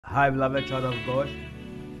Hi, beloved child of God.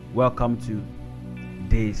 Welcome to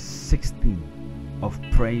day 16 of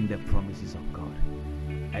praying the promises of God.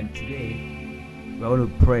 And today, we're going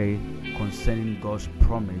to pray concerning God's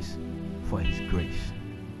promise for His grace.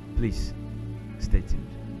 Please, stay tuned.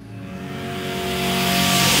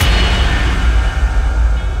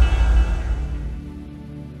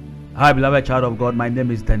 Hi, beloved child of God. My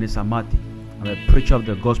name is Amartey. I'm a preacher of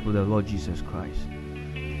the gospel of the Lord Jesus Christ.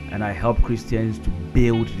 And I help Christians to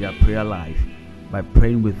build their prayer life by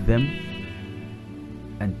praying with them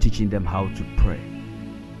and teaching them how to pray.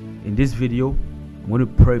 In this video, I'm going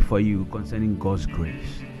to pray for you concerning God's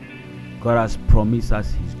grace. God has promised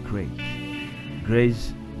us His grace.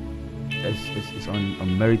 Grace is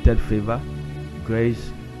unmerited favor.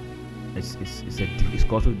 Grace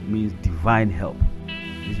it also means divine help.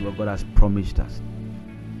 This is what God has promised us.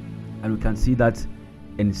 And we can see that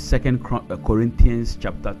in 2 Corinthians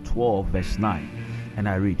chapter 12 verse 9, and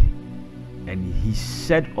I read, "And he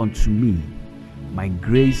said unto me, my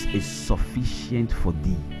grace is sufficient for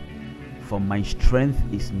thee, for my strength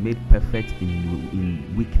is made perfect in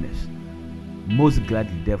weakness. Most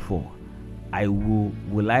gladly therefore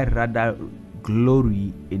will I rather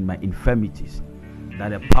glory in my infirmities, that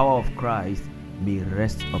the power of Christ may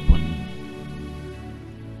rest upon me."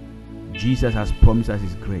 Jesus has promised us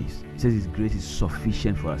His grace. He says His grace is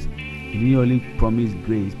sufficient for us. He didn't only promise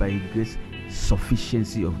grace, but His grace,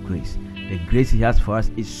 sufficiency of grace. The grace He has for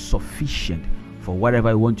us is sufficient for whatever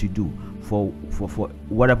we want to do, for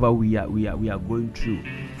whatever we are going through,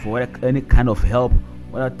 for any kind of help,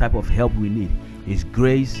 whatever type of help we need. His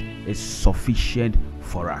grace is sufficient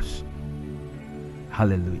for us.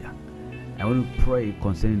 Hallelujah. I want to pray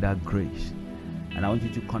concerning that grace, and I want you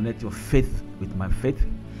to connect your faith with my faith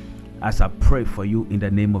as I pray for you in the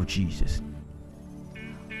name of Jesus.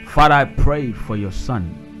 Father, I pray for your son.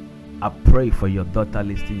 I pray for your daughter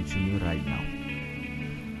listening to me right now.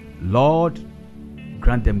 Lord,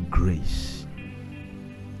 grant them grace.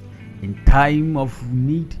 In time of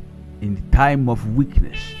need, in time of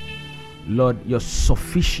weakness, Lord, your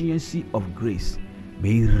sufficiency of grace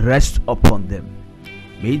may rest upon them.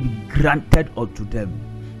 May it be granted unto them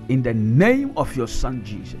in the name of your son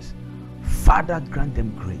Jesus. Father, grant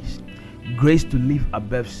them grace. Grace to live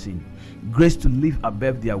above sin. Grace to live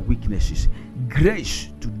above their weaknesses. Grace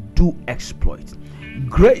to do exploits.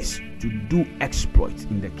 Grace to do exploits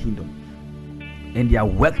in the kingdom. In their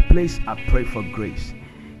workplace, I pray for grace.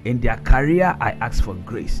 In their career, I ask for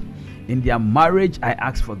grace. In their marriage, I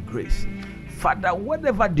ask for grace. Father,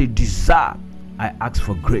 whatever they desire, I ask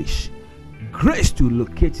for grace. Grace to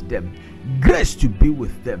locate them. Grace to be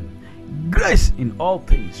with them. Grace in all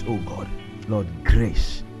things, oh God. Lord,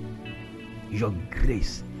 grace. Your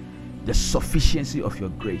grace, the sufficiency of your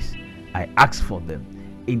grace, I ask for them.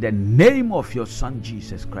 In the name of your son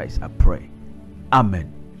Jesus Christ, I pray.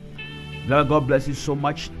 Amen. Lord, God bless you so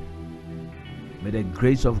much. May the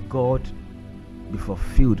grace of God be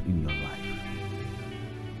fulfilled in your life.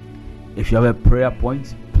 If you have a prayer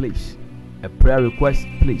point, please, a prayer request,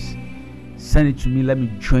 please send it to me. Let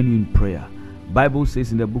me join you in prayer. Bible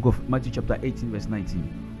says in the book of Matthew chapter 18 verse 19,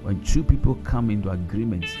 when two people come into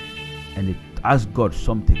agreement and they ask God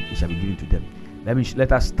something, it shall be given to them.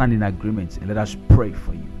 Let us stand in agreement and let us pray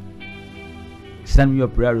for you. Send me your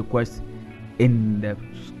prayer request in the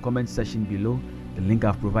comment section below. The link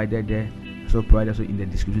I've provided there, so provided also in the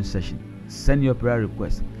description section. Send your prayer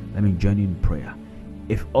request. Let me join you in prayer.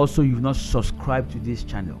 If also you've not subscribed to this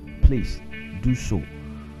channel, please do so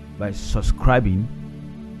by subscribing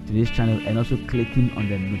to this channel and also clicking on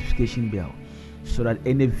the notification bell, so that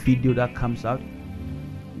any video that comes out,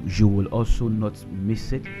 you will also not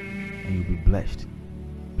miss it and you'll be blessed.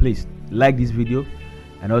 Please like this video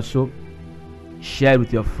and also share it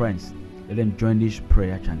with your friends. Let them join this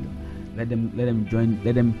prayer channel. Let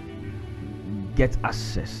them get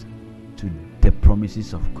access to the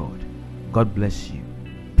promises of God. God bless you.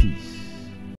 Peace.